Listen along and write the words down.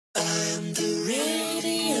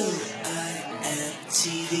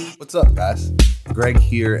What's up, guys? Greg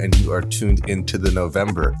here, and you are tuned into the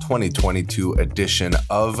November 2022 edition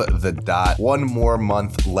of The Dot. One more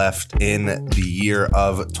month left in the year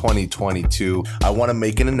of 2022. I want to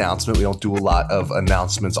make an announcement. We don't do a lot of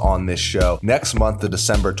announcements on this show. Next month, the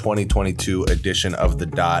December 2022 edition of The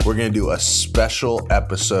Dot, we're going to do a special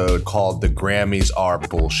episode called The Grammys Are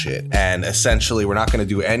Bullshit. And essentially, we're not going to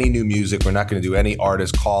do any new music. We're not going to do any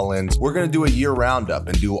artist call-ins. We're going to do a year roundup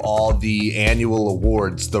and do all the annual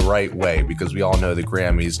awards the right way, because we all know the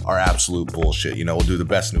Grammys are absolute bullshit. You know, we'll do the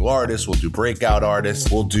best new artists, we'll do breakout artists,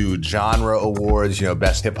 we'll do genre awards, you know,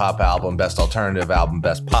 best hip hop album, best alternative album,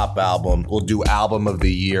 best pop album. We'll do album of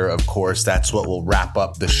the year, of course. That's what will wrap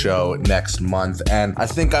up the show next month. And I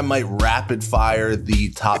think I might rapid fire the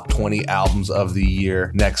top 20 albums of the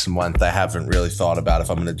year next month. I haven't really thought about if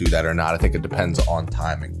I'm going to do that or not. I think it depends on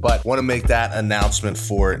timing, but want to make that announcement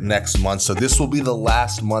for next month. So this will be the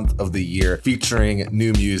last month of the year featuring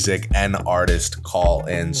new music and artist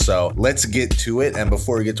call-in. So let's get to it. And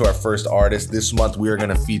before we get to our first artist, this month we are going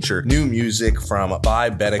to feature new music from Bye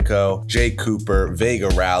Benico, Jay Cooper, Vega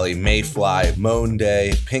Rally, Mayfly, Moan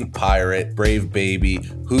Day, Pink Pirate, Brave Baby,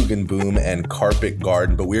 Hugin Boom, and Carpet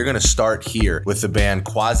Garden. But we're going to start here with the band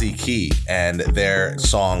Quasi Key and their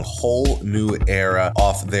song Whole New Era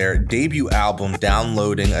off their debut album,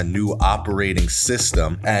 Downloading a New Operating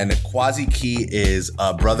System. And Quasi Key is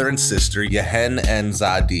a brother and sister, Yehen and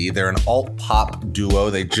Zadi. They're an alt-pop duo.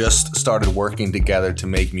 They just started working together to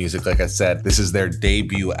make music. Like I said, this is their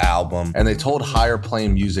debut album. And they told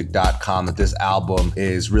higherplaymusic.com that this album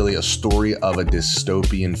is really a story of a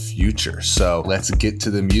dystopian future. So let's get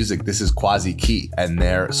to the music. This is Quasi Key and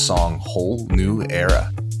their song Whole New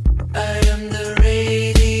Era. I am the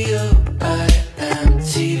radio, I am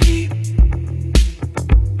TV.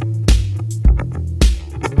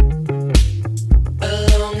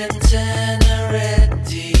 A long antenna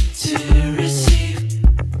ready to receive.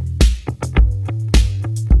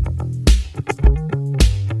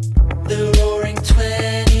 The roaring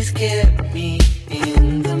 20s get me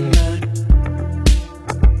in the mood.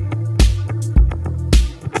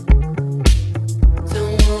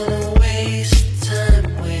 Don't wanna waste time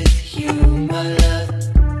with you, my love.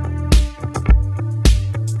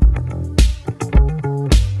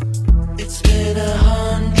 It's been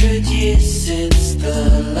 100 years since the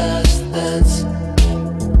last dance.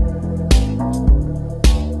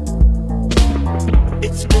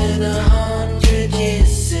 It's been 100 years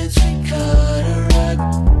since we caught a rug.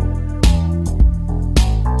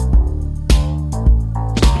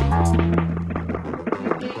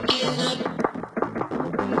 Get up,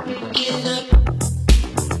 get up.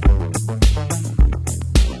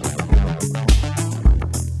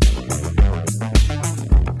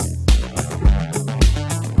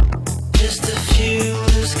 Just a few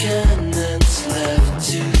loose cannons left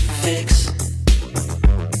to fix.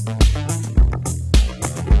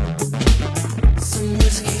 Some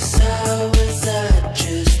whiskey sours I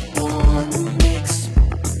just wanna mix.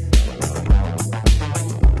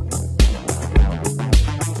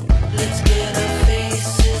 Let's get our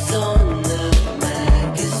faces on the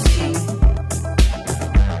magazine.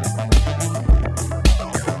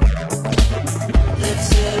 Let's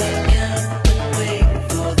set a camp and wait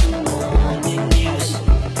for the morning news.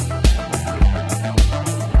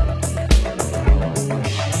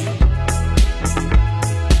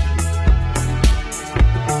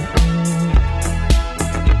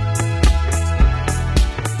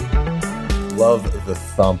 Love the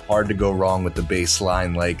thump. Hard to go wrong with the bass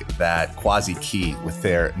line like that. Quasi Key with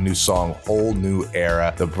their new song Whole New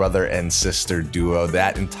Era, the brother and sister duo.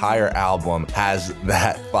 That entire album has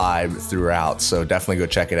that vibe throughout, so definitely go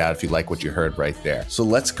check it out if you like what you heard right there. So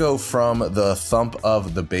let's go from the thump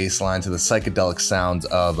of the bass line to the psychedelic sounds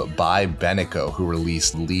of Bye Benico, who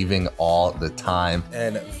released Leaving All the Time.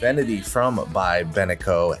 And Vanity from Bye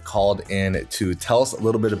Benico called in to tell us a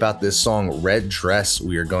little bit about this song Red Dress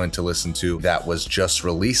we are going to listen to that was just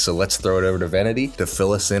released. So let's throw it over to Vanity to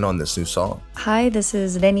fill us in on this new song. Hi, this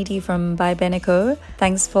is Vanity from Bye Benico.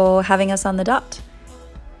 Thanks for having us on The Dot.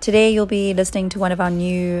 Today you'll be listening to one of our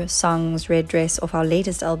new songs, Red Dress, off our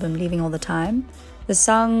latest album, Leaving All the Time. The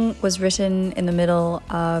song was written in the middle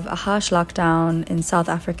of a harsh lockdown in South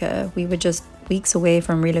Africa. We were just weeks away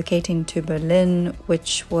from relocating to Berlin,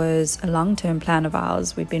 which was a long-term plan of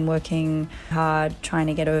ours. We'd been working hard trying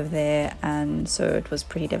to get over there, and so it was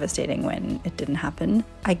pretty devastating when it didn't happen.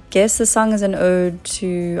 I guess the song is an ode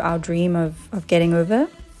to our dream of getting over.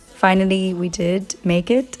 Finally, we did make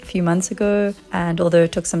it a few months ago, and although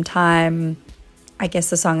it took some time, I guess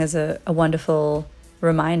the song is a wonderful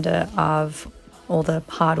reminder of all the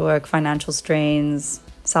hard work, financial strains,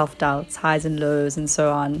 self-doubts, highs and lows, and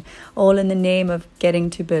so on, all in the name of getting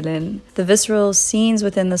to Berlin. The visceral scenes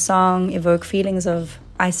within the song evoke feelings of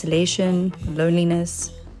isolation,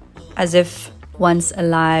 loneliness, as if once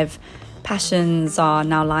alive passions are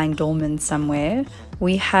now lying dormant somewhere.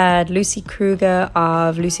 We had Lucy Kruger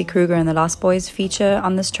of Lucy Kruger and the Lost Boys feature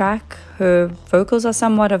on this track. Her vocals are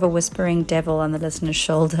somewhat of a whispering devil on the listener's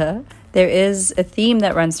shoulder. There is a theme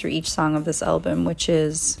that runs through each song of this album, which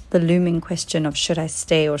is the looming question of should I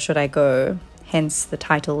stay or should I go, hence the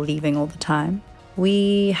title Leaving All the Time.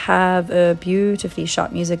 We have a beautifully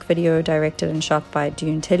shot music video directed and shot by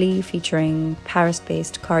Dune Tilly, featuring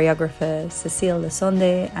Paris-based choreographer Cécile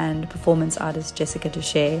Lesonde and performance artist Jessica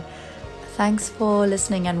Duché. Thanks for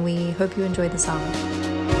listening, and we hope you enjoy the song.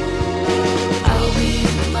 I'll be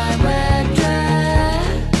in my red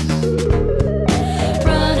dress,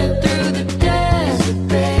 running through the desert,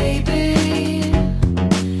 baby,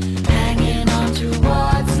 hanging on to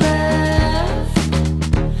what's left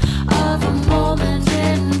of a moment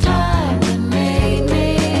in time that made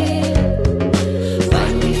me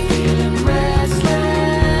find me feeling restless.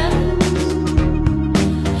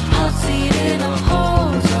 Hot seat in a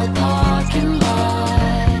hotel parking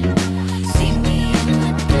lot, see me in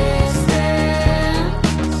the distance,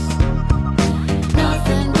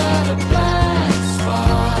 nothing but a black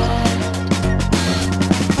spot.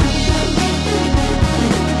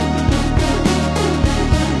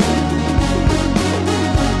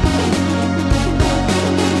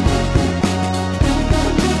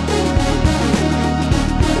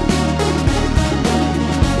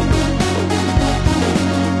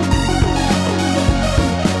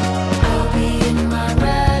 I'll be in my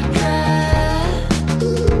red dress,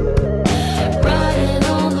 riding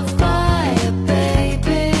on the fire,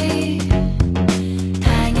 baby,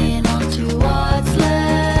 hanging on to what's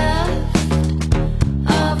left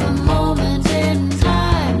of a moment in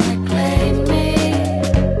time that claimed me.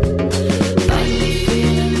 Find me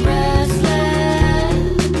feeling restless,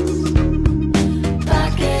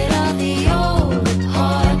 back out of the old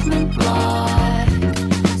apartment block.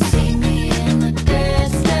 See me in the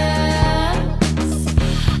distance,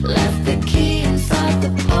 left the key inside the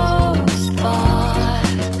post box.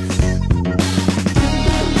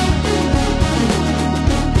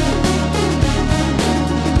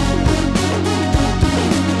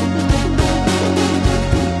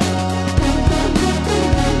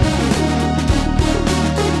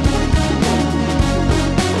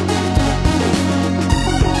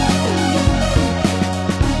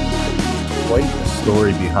 Quite a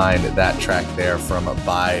story behind that track there from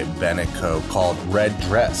By Benico called Red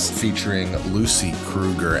Dress, featuring Lucy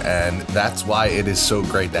Kruger. And that's why it is so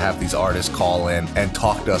great to have these artists call in and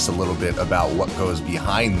talk to us a little bit about what goes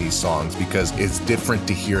behind these songs, because it's different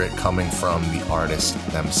to hear it coming from the artists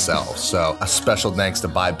themselves. So a special thanks to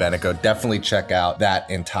By Benico. Definitely check out that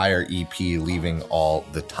entire EP, Leaving All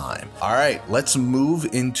the Time. All right, let's move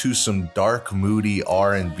into some dark, moody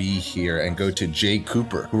R&B here and go to Jay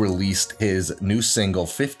Cooper, who released his new single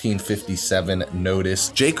 1557 Notice.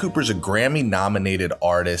 Jay Cooper's a Grammy-nominated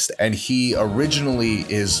artist, and he originally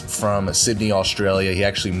is from Sydney, Australia. He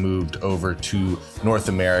actually moved over to North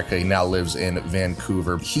America. He now lives in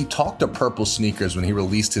Vancouver. He talked to Purple Sneakers when he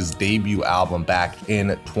released his debut album back in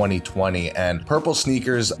 2020, and Purple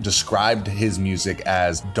Sneakers described his music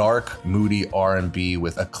as dark, moody R&B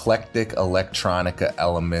with eclectic electronica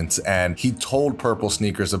elements. And he told Purple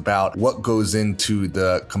Sneakers about what goes into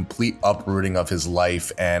the complete uprooting of his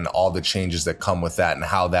life and all the changes that come with that and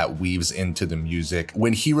how that weaves into the music.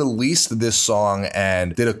 When he released this song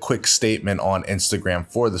and did a quick statement on Instagram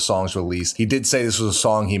for the song's release, he did say this was a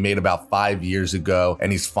song he made about 5 years ago,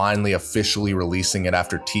 and he's finally officially releasing it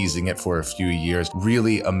after teasing it for a few years.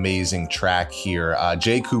 Really amazing track here.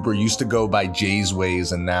 Jay Cooper used to go by Jay's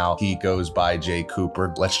Ways, and now he goes by Jay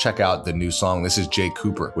Cooper. Let's check out the new song. This is Jay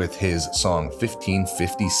Cooper with his song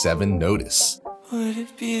 1557 Notice. Would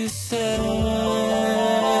it be the same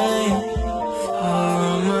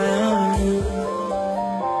on my own?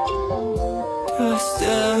 Do I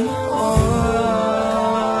still alone?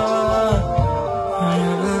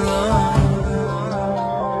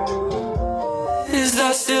 Is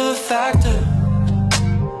that still a factor?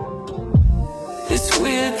 It's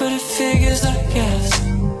weird, but it figures, I guess.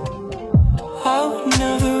 I would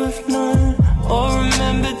never have known or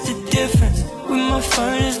remembered the difference when my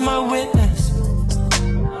phone is my witness.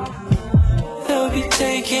 They'll be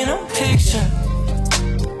taking a picture.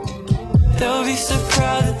 They'll be so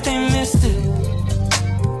proud that they missed it.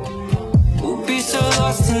 We'll be so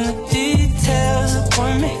lost in the details that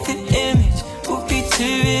won't make the image. We'll be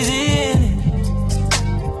too busy in it.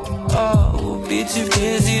 Oh, we'll be You're too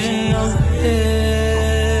busy to notice,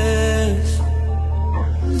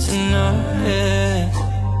 to notice.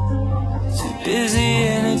 Too busy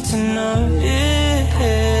in it to notice,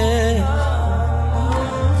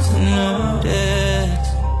 to notice.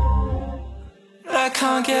 But I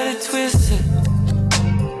can't get it twisted,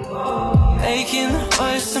 making the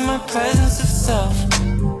most of my presence of self.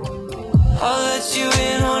 I'll let you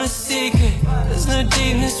in on a secret. There's no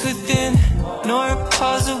deepness within, nor a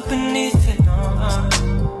puzzle beneath it.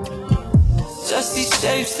 It's just these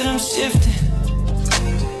shapes that I'm shifting.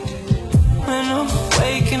 When I'm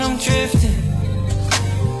awake and I'm drifting,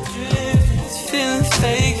 it's feeling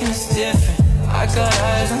fake and it's different. I got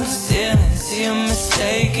eyes on the ceiling, see I'm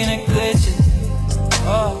mistaken, it glitches.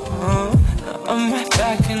 Oh, I'm right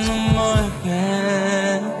back in the moment.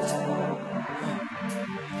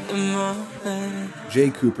 The moment. Jay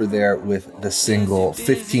Cooper there with the single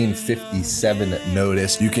 1557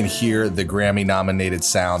 Notice. You can hear the Grammy-nominated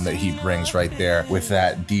sound that he brings right there with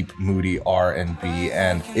that deep, moody R&B.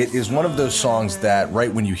 And it is one of those songs that right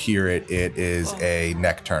when you hear it, it is a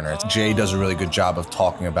neck turner. Jay does a really good job of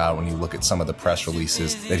talking about when you look at some of the press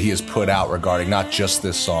releases that he has put out regarding not just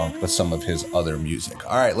this song, but some of his other music.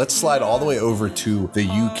 All right, let's slide all the way over to the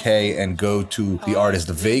UK and go to the artist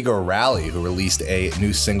Vega Rally, who released a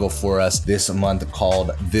new single for us this month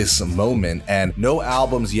called This Moment. And no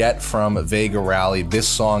albums yet from Vega Rally. This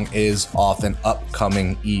song is off an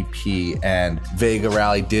upcoming EP, and Vega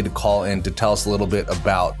Rally did call in to tell us a little bit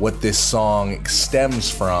about what this song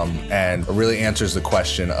stems from and really answers the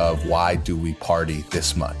question of why do we party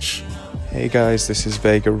this much. Hey guys, this is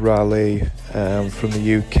Vega Rally from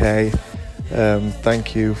the UK.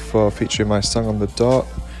 Thank you for featuring my song on the dot.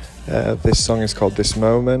 This song is called This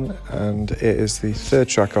Moment, and it is the third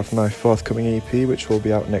track off my forthcoming EP, which will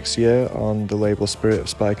be out next year on the label Spirit of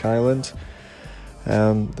Spike Island.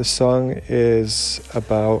 The song is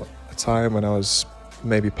about a time when I was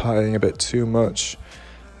maybe partying a bit too much,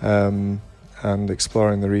 and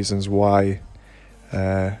exploring the reasons why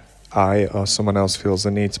I or someone else feels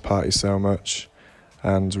the need to party so much,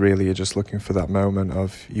 and really you're just looking for that moment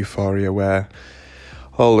of euphoria where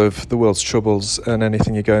all of the world's troubles and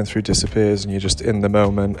anything you're going through disappears and you're just in the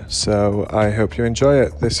moment. So I hope you enjoy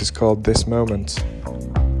it. This is called This Moment.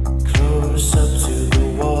 Close up to the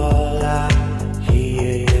wall, I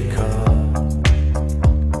hear you call.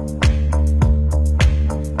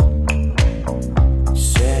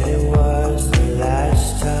 Said it was the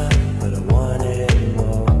last time, but I wanted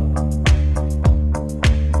more.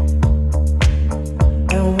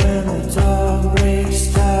 And when the dawn breaks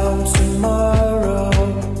down tomorrow,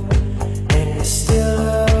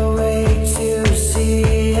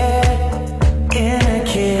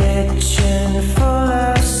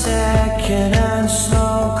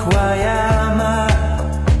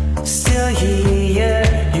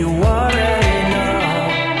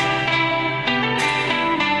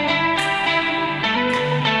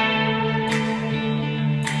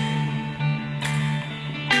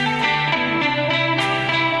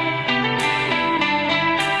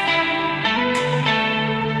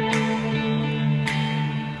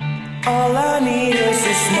 all I need is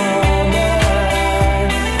this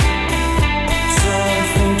moment,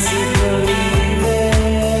 something to believe in.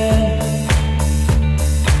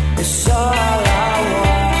 It's all I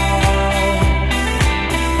want.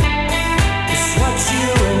 It's what you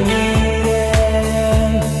were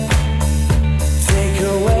needing. Take a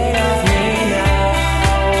weight off me now.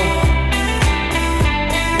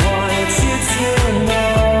 Wanted you to know.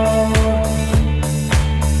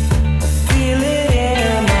 Feel it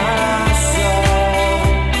in my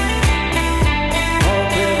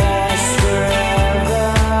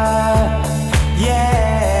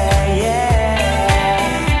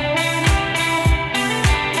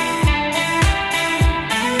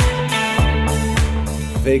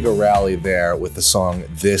Vega Rally there with the song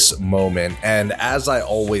This Moment. And as I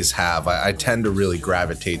always have, I tend to really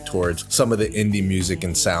gravitate towards some of the indie music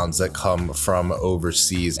and sounds that come from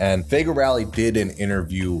overseas. And Vega Rally did an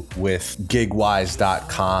interview with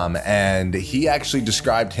Gigwise.com, and he actually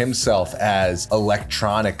described himself as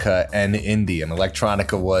electronica and indie. And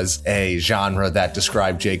electronica was a genre that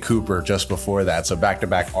described Jay Cooper just before that, so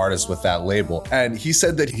back-to-back artists with that label. And he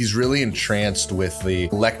said that he's really entranced with the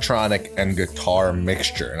electronic and guitar mixture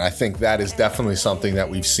gesture. And I think that is definitely something that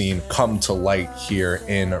we've seen come to light here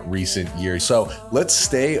in recent years. So let's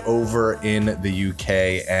stay over in the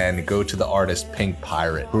UK and go to the artist Pink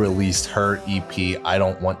Pirate, who released her EP, I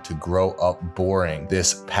Don't Want to Grow Up Boring,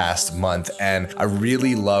 this past month. And I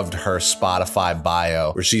really loved her Spotify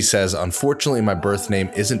bio, where she says, unfortunately, my birth name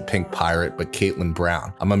isn't Pink Pirate, but Caitlin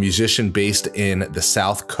Brown. I'm a musician based in the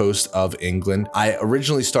south coast of England. I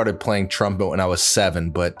originally started playing trumpet when I was 7,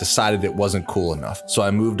 but decided it wasn't cool enough. So I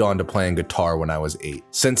moved on to playing guitar when I was 8.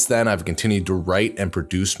 Since then, I've continued to write and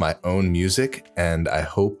produce my own music, and I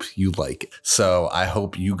hope you like it. So I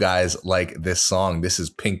hope you guys like this song. This is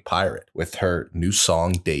Pink Pirate with her new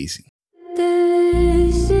song, Daisy.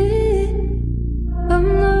 Daisy, I'm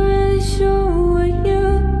not really sure what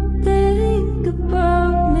you think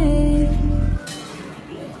about me.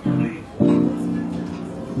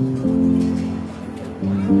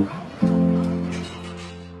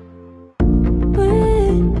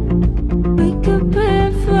 We could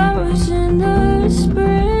plant flowers in the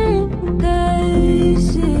spring.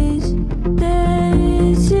 Daisies,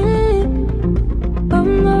 daisy,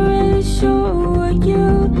 I'm not really sure what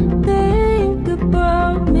you think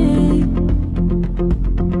about me.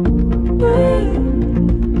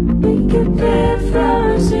 We could plant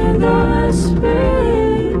flowers in the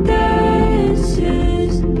spring.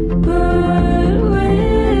 Daisies, but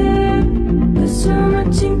we've got so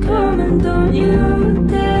much in common, don't you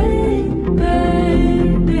think,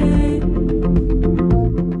 baby?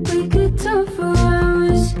 We could talk for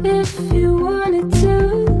hours if you wanted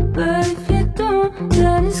to, but if you don't,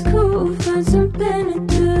 then it's cool. Find something to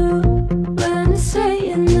do. When I say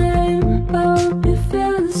your name, I hope you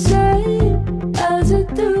feel the same as I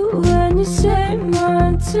do when you say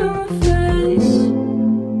mine to my face.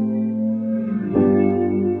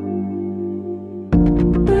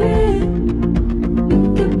 We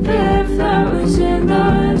could plant flowers in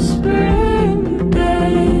the spring.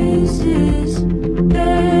 Daisies,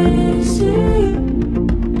 daisy,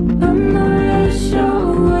 I'm not really sure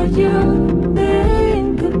what you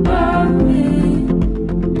think about me.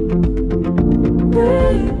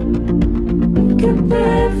 We could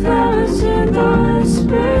plant flowers in the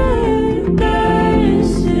spring.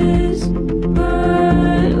 Daisies,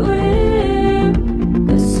 but we've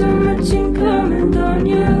got so much in common, don't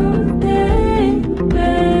you think,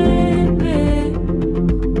 baby?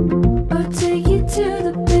 I'll take you to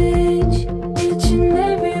the beach each and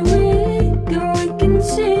every week, and we can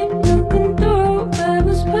see, we can throw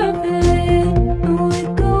pebbles perfectly, and we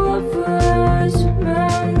go up for hours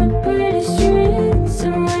around the pretty streets.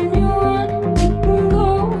 And when you want, we can go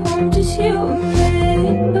home, just you and me.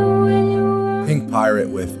 And when you want, Pink Pirate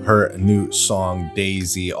with her new song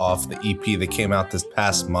Daisy off the EP that came out this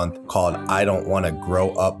past month called I Don't Want to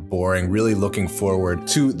Grow Up Boring. Really looking forward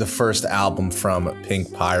to the first album from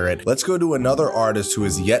Pink Pirate. Let's go to another artist who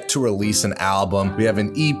is yet to release an album. We have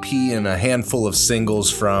an EP and a handful of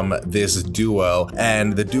singles from this duo,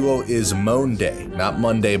 and the duo is Monday, not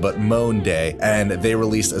Monday, but Monday, and they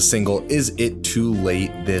released a single, Is It Too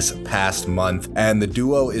Late, this past month. And the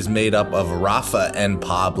duo is made up of Rafa and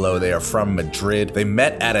Pablo. They are from Madrid. They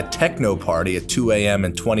met at a techno party at 2 a.m.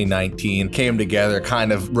 in 2019, came together,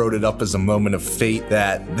 kind of wrote it up as a moment of fate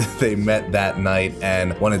that they met that night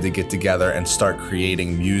and wanted to get together and start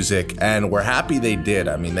creating music. And we're happy they did.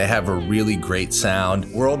 I mean, they have a really great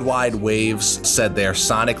sound. Worldwide Waves said they're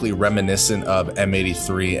sonically reminiscent of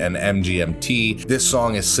M83 and MGMT. This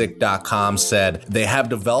Song Is Sick.com said they have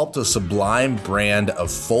developed a sublime brand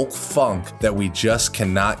of folk funk that we just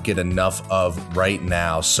cannot get enough of right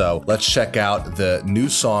now. So let's check out the new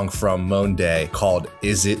song from Monday called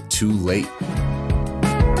Is It Too Late?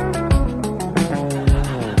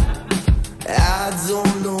 I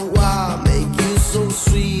don't know why I make you so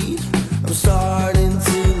sweet. I'm starting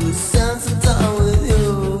to lose sense of time with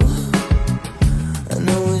you. I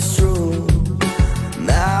know it's true.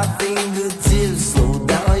 My fingertips slow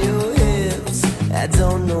down your hips. I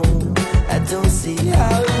don't know, I don't see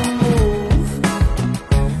how you move.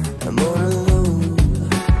 I'm on a loop.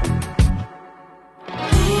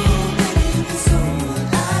 Ooh, baby, you're someone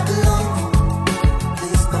I belong.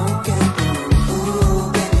 Please don't get me.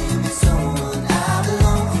 Ooh, baby, you're someone I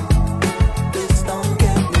belong. Please don't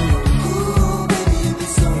get me. Ooh, baby, you're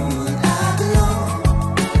someone I belong.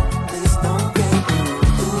 Please don't get me.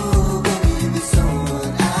 Ooh, baby, you're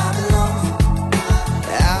someone I belong.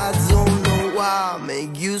 I don't know why I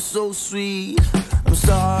make you so sweet. I'm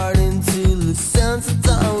starting to lose sense of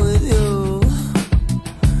time with you.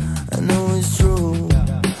 I know it's true.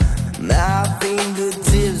 My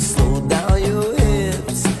fingertips slow down your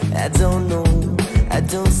hips. I don't know, I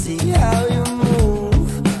don't see how you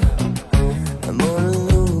move. I'm on a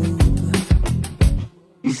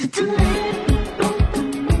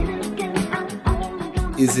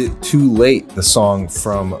Is It Too Late, the song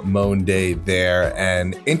from Monday there,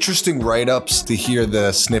 and interesting write-ups to hear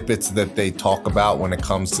the snippets that they talk about when it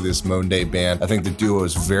comes to this Monday band. I think the duo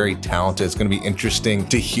is very talented. It's going to be interesting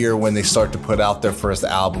to hear when they start to put out their first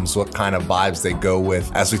albums, what kind of vibes they go with.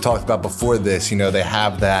 As we talked about before this, you know, they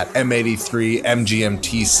have that M83,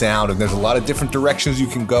 MGMT sound, and there's a lot of different directions you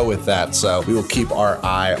can go with that, so we will keep our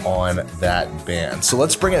eye on that band. So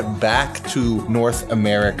let's bring it back to North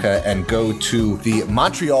America and go to the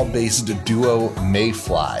Montreal-based duo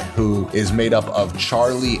Mayfly, who is made up of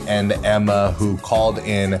Charlie and Emma, who called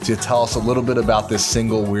in to tell us a little bit about this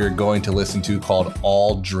single we're going to listen to called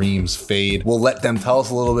All Dreams Fade. We'll let them tell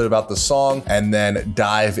us a little bit about the song and then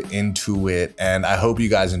dive into it, and I hope you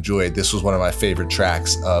guys enjoy it. This was one of my favorite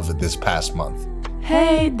tracks of this past month.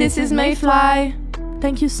 Hey, this is Mayfly.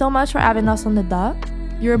 Thank you so much for having us on the dot.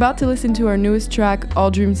 You're about to listen to our newest track,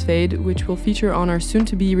 All Dreams Fade, which will feature on our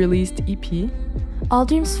soon-to-be released EP. All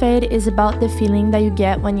Dreams Fade is about the feeling that you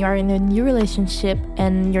get when you are in a new relationship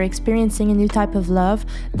and you're experiencing a new type of love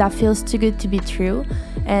that feels too good to be true.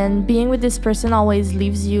 And being with this person always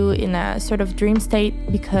leaves you in a sort of dream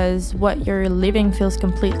state because what you're living feels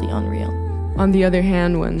completely unreal. On the other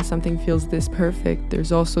hand, when something feels this perfect,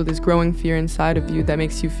 there's also this growing fear inside of you that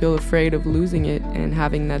makes you feel afraid of losing it and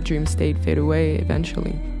having that dream state fade away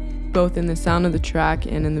eventually. Both in the sound of the track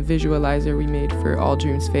and in the visualizer we made for All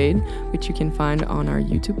Dreams Fade, which you can find on our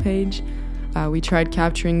YouTube page, we tried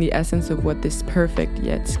capturing the essence of what this perfect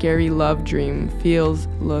yet scary love dream feels,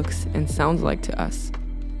 looks, and sounds like to us.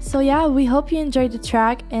 So yeah, we hope you enjoyed the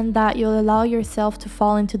track and that you'll allow yourself to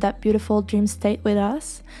fall into that beautiful dream state with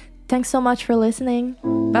us. Thanks so much for listening.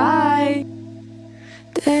 Bye!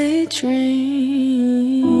 Daydream,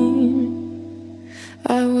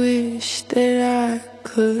 I wish that I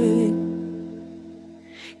could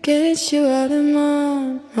get you out of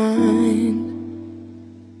my mind.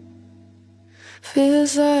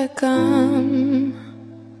 Feels like I'm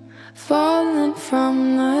falling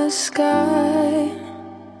from the sky.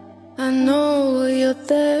 I know you're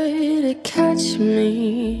there to catch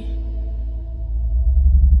me.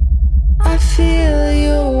 I feel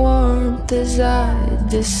your warmth as I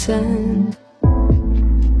descend.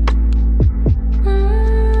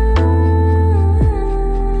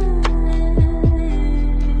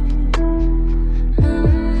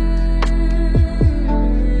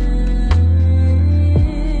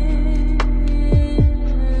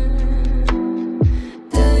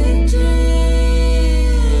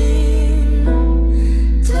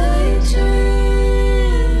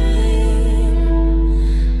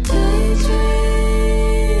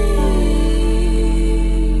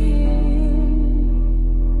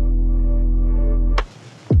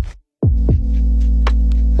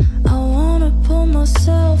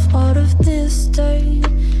 Out of this state,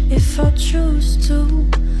 if I choose to,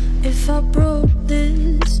 if I broke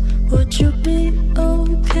this, would you be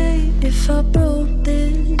okay if I broke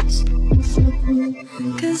this?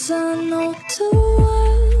 'Cause I know too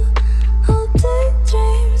well all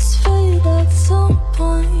daydreams fade at some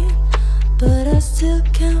point, but I still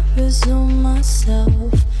can't resume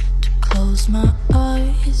myself to close my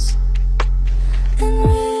eyes and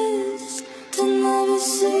risk to never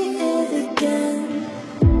see it again.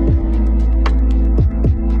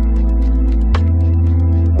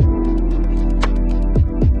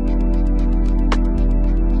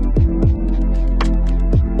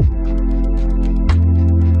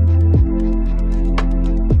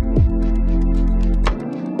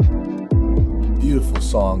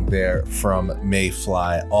 Song there from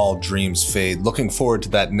Mayfly, All Dreams Fade. Looking forward to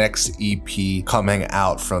that next EP coming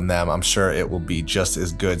out from them. I'm sure it will be just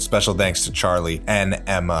as good. Special thanks to Charlie and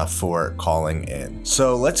Emma for calling in.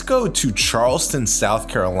 So let's go to Charleston, South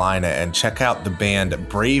Carolina and check out the band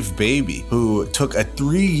Brave Baby, who took a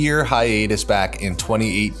 3-year hiatus back in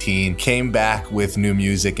 2018, came back with new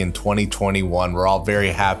music in 2021. We're all very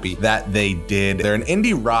happy that they did. They're an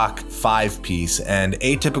indie rock 5-piece, and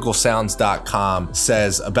atypicalsounds.com says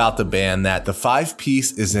about the band that the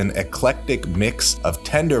 5-piece is an eclectic mix of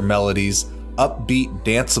tender melodies, upbeat,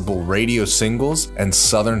 danceable radio singles, and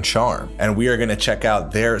southern charm. And we are going to check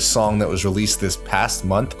out their song that was released this past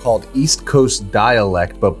month called East Coast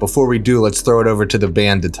Dialect. But before we do, let's throw it over to the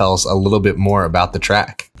band to tell us a little bit more about the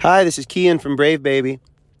track. Hi, this is Kian from Brave Baby.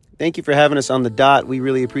 Thank you for having us on the dot. We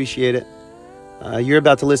really appreciate it. You're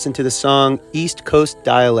about to listen to the song East Coast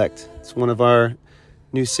Dialect. It's one of our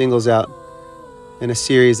new singles out in a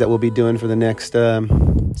series that we'll be doing for the next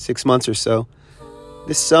 6 months or so.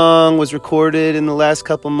 This song was recorded in the last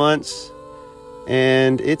couple months,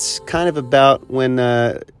 and it's kind of about when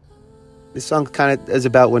this song kind of is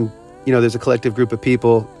about when, you know, there's a collective group of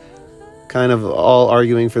people kind of all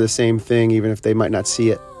arguing for the same thing, even if they might not see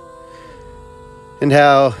it. And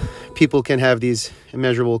how people can have these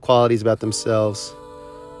immeasurable qualities about themselves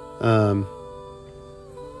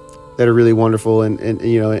that are really wonderful, and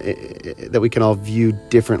that we can all view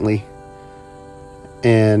differently.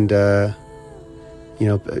 And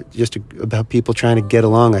just about people trying to get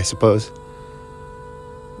along, I suppose.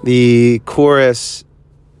 The chorus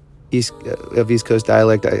of East Coast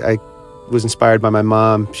dialect, I was inspired by my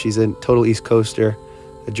mom. She's a total East Coaster,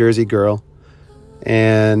 a Jersey girl,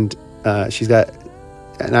 and I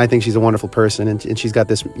think she's a wonderful person, and she's got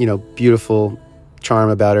this beautiful charm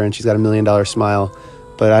about her, and she's got $1 million smile.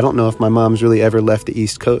 But I don't know if my mom's really ever left the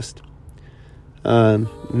East Coast, and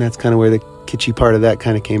that's kind of where the kitschy part of that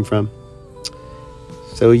kind of came from.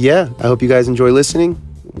 So yeah, I hope you guys enjoy listening.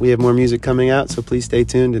 We have more music coming out, so please stay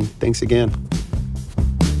tuned, and thanks again.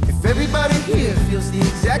 If everybody here feels the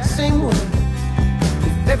exact same way,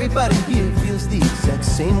 if everybody here feels the exact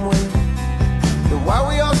same way, then why are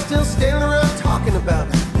we all still standing around talking about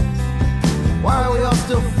it? Why are we all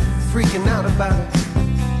still freaking out about it?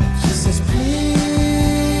 She says, please,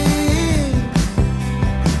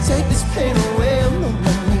 take this pain away, I'm on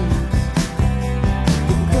my knees.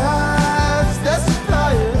 If God's the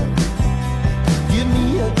supplier, give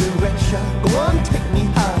me a direction, go on, take me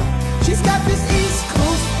high. She's got this East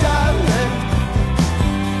Coast dialect.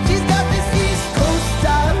 She's got this East Coast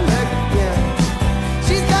dialect, yeah.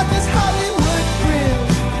 She's got this Hollywood grin,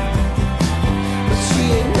 but she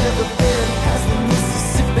ain't never been past the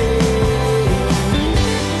Mississippi.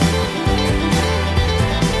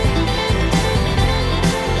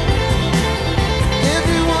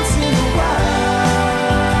 Every once in a while,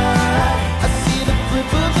 I see the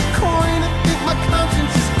flip of a coin. I think my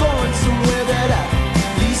conscience is going somewhere that I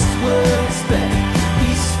least would expect.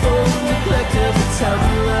 Peaceful neglect of the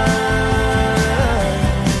timeline.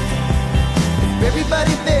 If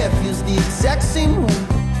everybody there feels the exact same way,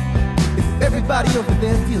 if everybody over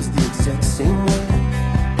there feels the exact same way,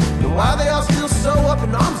 then why are they all still so up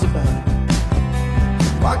in arms about it?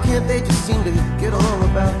 Why can't they just seem to get along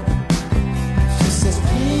about it? She says,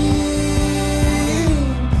 please,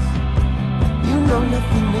 you know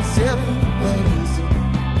nothing is ever that easy.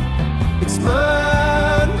 It's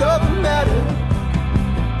mind over matter,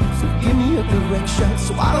 so give me a direction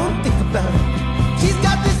so I don't think about it. She's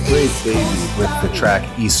got this Brave East Baby Coast with the dialect. track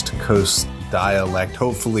East Coast Dialect.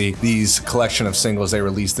 Hopefully these collection of singles they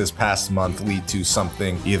released this past month lead to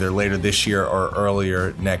something either later this year or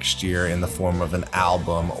earlier next year in the form of an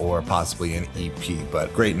album or possibly an EP.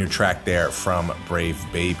 But great new track there from Brave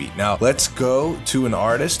Baby. Now let's go to an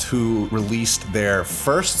artist who released their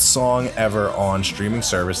first song ever on streaming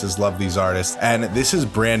services. Love these artists. And this is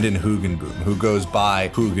Brandon Hoogenboom, who goes by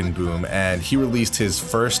Hoogenboom, and he released his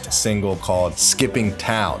first single called Skipping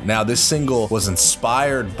Town. Now this single was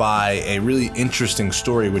inspired by a really interesting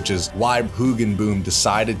story, which is why Hoogenboom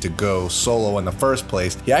decided to go solo in the first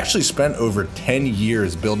place. He actually spent over 10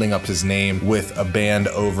 years building up his name with a band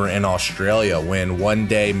over in Australia, when one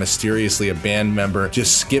day mysteriously a band member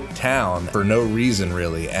just skipped town for no reason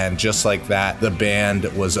really, and just like that the band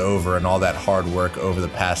was over and all that hard work over the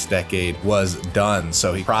past decade was done.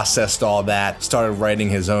 So he processed all that, started writing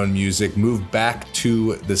his own music, moved back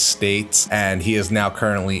to the States, and he is now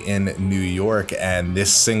currently in New York. And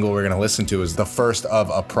this single we're going to listen to is the first of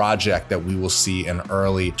a project that we will see in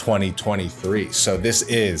early 2023. So this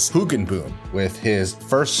is Hoogenboom with his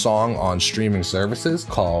first song on streaming services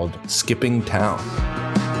called Skipping Town.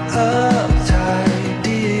 Uptight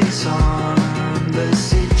is on the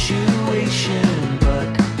situation, but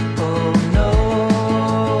oh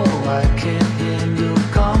no, I can't handle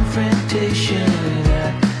confrontation.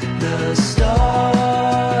 At the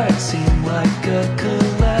start seemed like a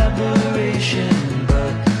collaboration,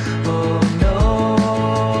 but oh no,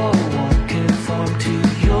 won't conform to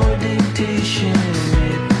your dictation.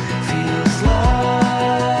 It feels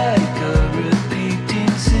like a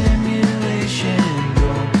repeating simulation.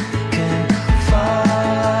 Don't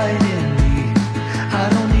confide in me, I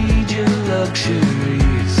don't need your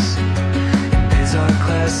luxuries. These are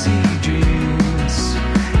classy dreams.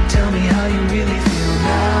 Tell me how you really feel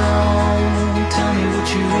now. Tell me what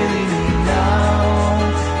you really need now.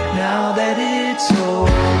 Now that it's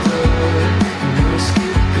over, you're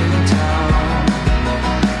skipping town.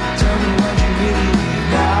 Tell me what you really need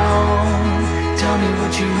now. Tell me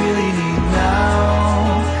what you really need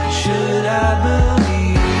now. Should I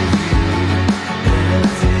believe you?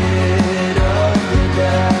 Benefit of the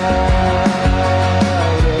doubt.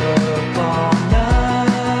 Up all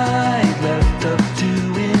night, left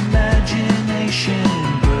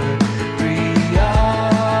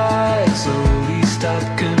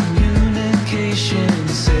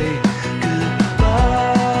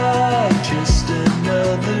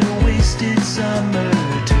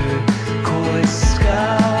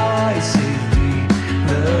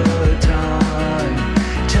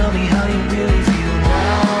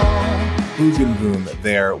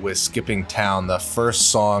there with Skipping Town, the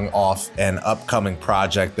first song off an upcoming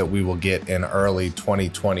project that we will get in early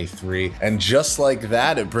 2023. And just like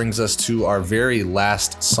that, it brings us to our very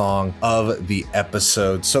last song of the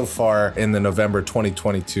episode. So far in the November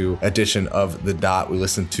 2022 edition of The Dot, we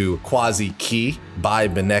listened to Quasi Key by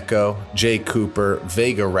Beneko, Jay Cooper,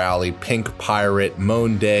 Vega Rowley, Pink Pirate,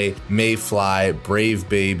 Moan Day, Mayfly, Brave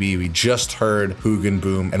Baby. We just heard Hugin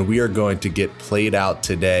Boom, and we are going to get played out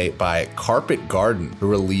today by Carpet Garden, who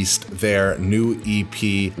released their new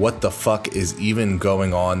EP, What the Fuck Is Even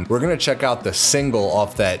Going On. We're going to check out the single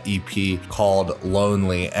off that EP called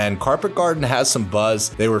Lonely, and Carpet Garden has some buzz.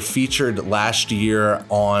 They were featured last year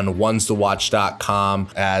on OnesToWatch.com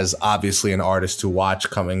as obviously an artist to watch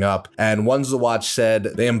coming up, and Ones to Watch said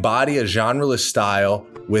they embody a genreless style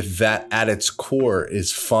with that at its core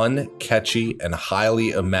is fun, catchy, and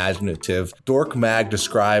highly imaginative. Dork Mag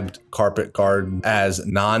described Carpet Garden as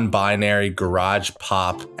non-binary garage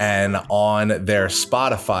pop, and on their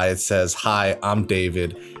Spotify it says, "Hi, I'm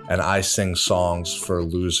David, and I sing songs for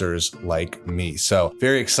losers like me." So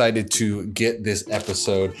very excited to get this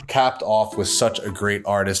episode capped off with such a great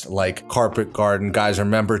artist like Carpet Garden. Guys,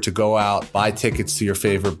 remember to go out, buy tickets to your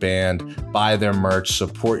favorite band, buy their merch,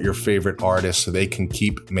 support your favorite artists so they can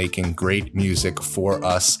keep making great music for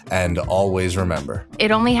us. And always remember,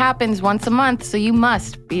 it only happens once a month, so you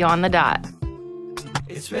must be on the dot.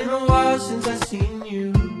 It's been a while since I've seen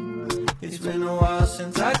you. It's been a while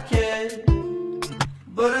since I cared.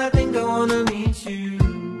 But I think I wanna meet you,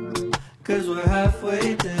 'cause we're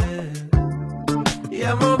halfway there.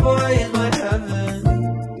 Yeah, my boy is my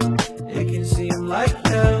heaven. It can seem like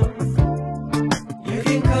hell. You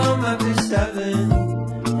can come after 7,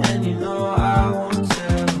 and you know I won't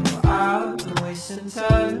tell. I've been wasting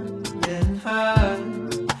time getting high.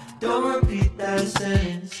 Don't repeat that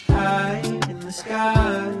sentence. High in the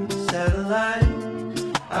sky, satellite.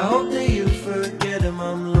 I hope that you forget him,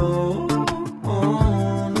 I'm low.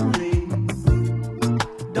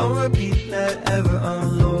 Don't repeat that ever,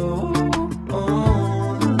 I'm low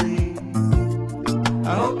only.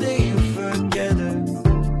 I hope that you forget it.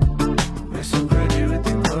 You're so pretty with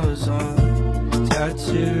your clothes on.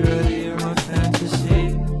 Tattoo ready, you're my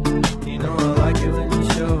fantasy. You know I like it when you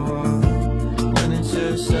show up. When it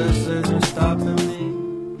just says there's no stopping me.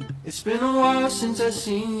 It's been a while since I've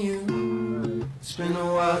seen you. It's been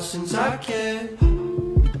a while since I cared.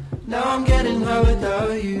 Now I'm getting high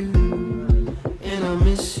without you, and I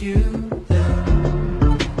miss you there.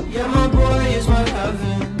 Yeah, my boy is my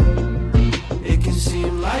heaven. It can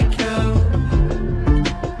seem like hell.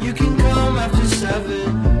 You can come after 7,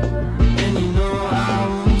 and you know I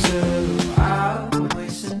won't tell. I've been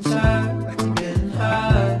wasting time getting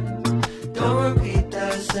high. Don't repeat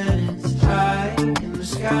that sentence. High in the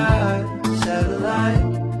sky, satellite.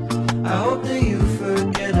 I hope that you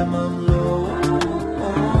forget him, I'm low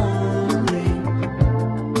only.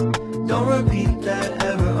 Don't repeat that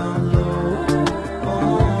ever, I'm low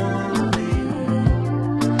only.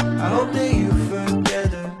 I hope that you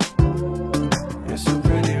forget it. You're so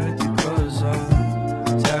pretty with your clothes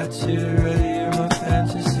on. Tattoo ready, you're my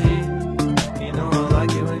fantasy. You know I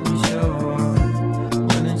like it when you show up.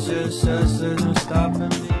 When it just says there's no stopping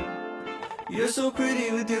me. You're so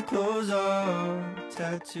pretty with your clothes on.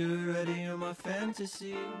 Tattoo ready, you're my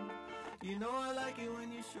fantasy. You know I like it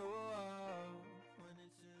when you show up.